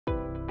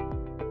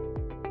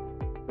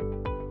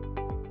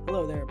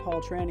Hello there,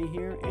 Paul Tranny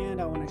here,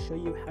 and I want to show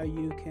you how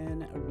you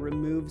can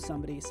remove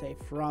somebody, say,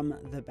 from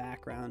the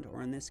background,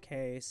 or in this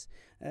case,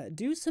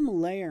 do some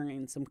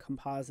layering, some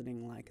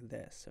compositing like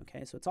this,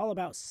 okay? So it's all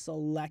about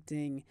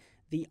selecting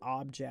the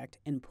object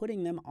and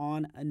putting them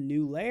on a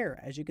new layer,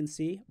 as you can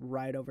see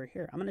right over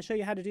here. I'm going to show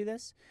you how to do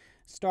this.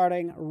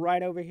 Starting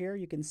right over here,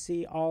 you can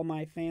see all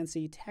my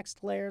fancy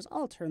text layers.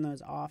 I'll turn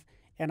those off,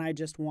 and I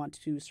just want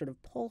to sort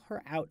of pull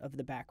her out of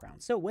the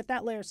background. So with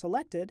that layer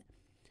selected,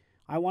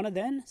 I want to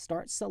then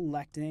start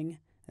selecting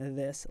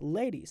this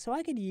lady. So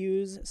I could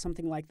use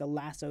something like the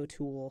lasso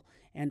tool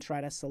and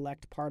try to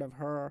select part of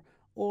her,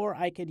 or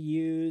I could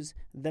use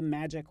the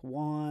magic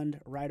wand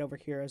right over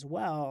here as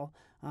well.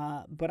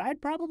 But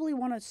I'd probably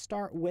want to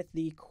start with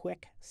the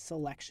quick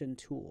selection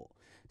tool.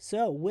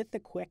 So with the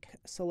quick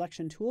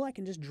selection tool, I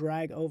can just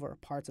drag over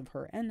parts of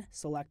her and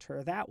select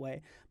her that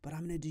way. But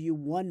I'm going to do you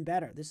one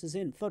better. This is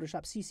in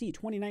Photoshop CC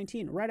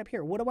 2019, right up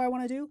here. What do I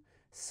want to do?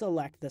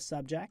 Select the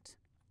subject.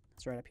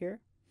 It's right up here.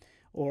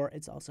 Or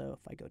it's also,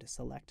 if I go to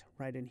select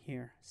right in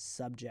here,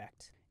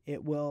 subject,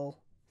 it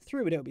will,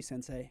 through Adobe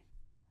Sensei,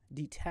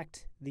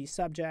 detect the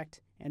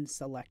subject and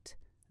select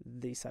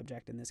the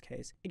subject in this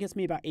case. It gets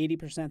me about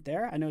 80%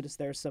 there. I notice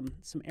there's some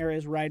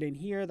areas right in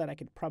here that I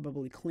could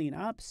probably clean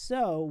up.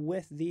 So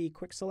with the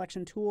quick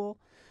selection tool,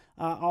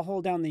 I'll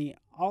hold down the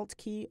Alt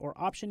key or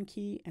Option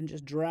key and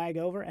just drag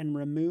over and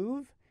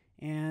remove.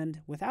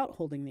 And without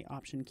holding the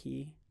Option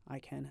key, I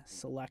can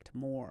select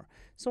more.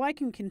 So I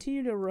can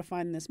continue to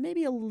refine this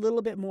maybe a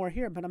little bit more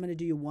here, but I'm going to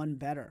do you one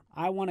better.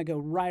 I want to go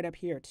right up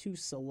here to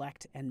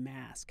select and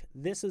mask.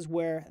 This is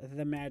where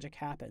the magic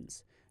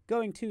happens.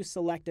 Going to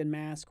select and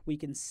mask, we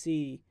can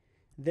see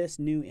this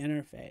new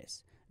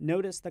interface.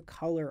 Notice the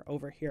color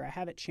over here. I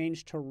have it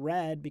changed to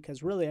red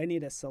because really I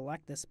need to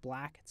select this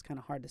black. It's kind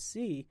of hard to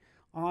see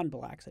on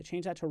black. So I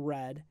change that to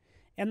red.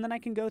 And then I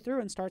can go through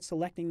and start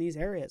selecting these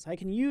areas. I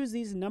can use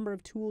these number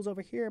of tools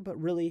over here, but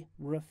really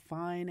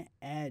refine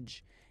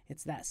edge.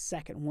 It's that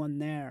second one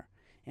there.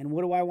 And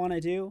what do I want to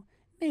do?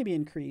 Maybe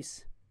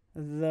increase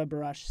the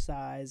brush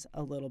size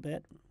a little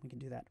bit. We can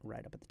do that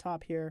right up at the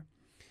top here.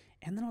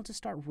 And then I'll just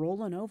start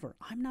rolling over.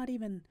 I'm not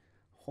even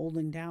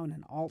holding down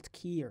an Alt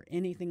key or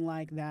anything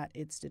like that.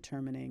 It's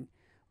determining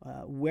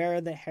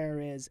where the hair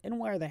is and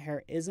where the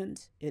hair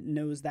isn't. It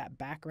knows that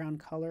background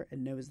color. It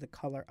knows the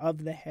color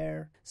of the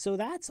hair. So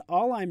that's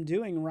all I'm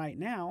doing right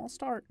now. I'll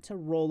start to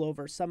roll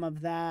over some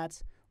of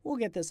that. We'll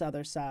get this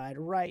other side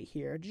right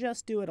here.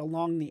 Just do it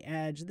along the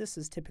edge. This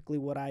is typically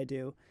what I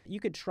do. You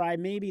could try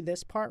maybe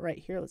this part right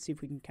here. Let's see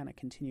if we can kind of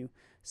continue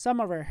some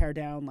of our hair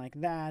down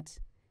like that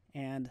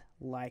and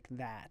like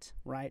that,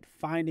 right?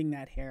 Finding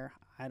that hair,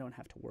 I don't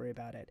have to worry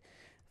about it.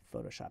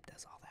 Photoshop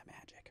does all that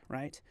magic,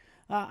 right?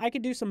 I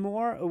could do some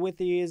more with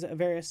these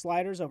various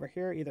sliders over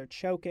here, either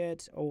choke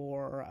it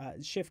or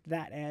shift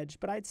that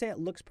edge, but I'd say it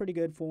looks pretty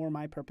good for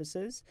my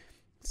purposes.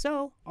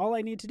 So all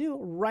I need to do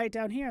right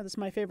down here, this is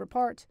my favorite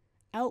part,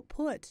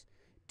 output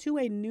to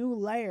a new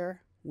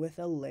layer with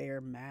a layer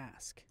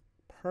mask.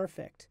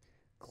 Perfect.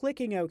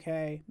 Clicking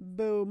OK,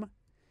 boom,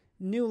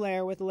 new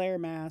layer with layer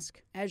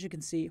mask. As you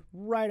can see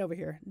right over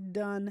here,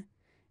 done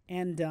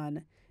and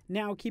done.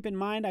 Now keep in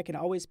mind I can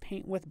always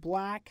paint with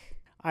black.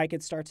 I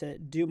could start to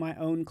do my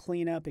own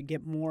cleanup and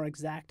get more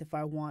exact if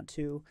I want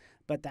to,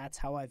 but that's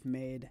how I've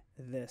made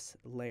this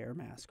layer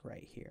mask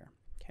right here.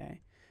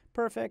 Okay,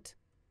 perfect.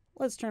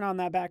 Let's turn on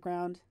that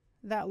background.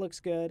 That looks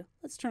good.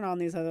 Let's turn on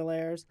these other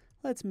layers.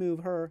 Let's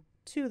move her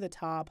to the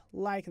top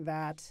like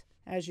that,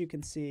 as you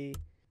can see.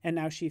 And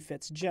now she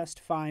fits just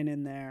fine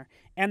in there.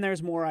 And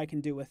there's more I can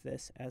do with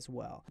this as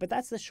well. But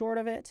that's the short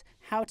of it.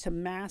 How to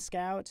mask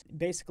out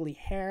basically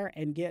hair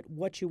and get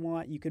what you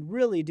want. You could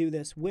really do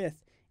this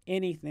with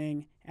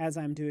anything as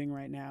I'm doing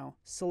right now.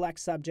 Select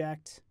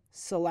subject,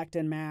 select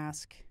and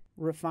mask,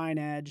 refine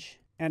edge,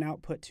 and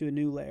output to a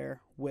new layer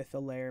with a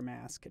layer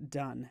mask.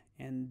 Done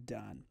and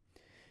done.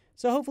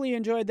 So hopefully you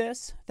enjoyed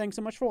this. Thanks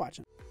so much for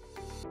watching.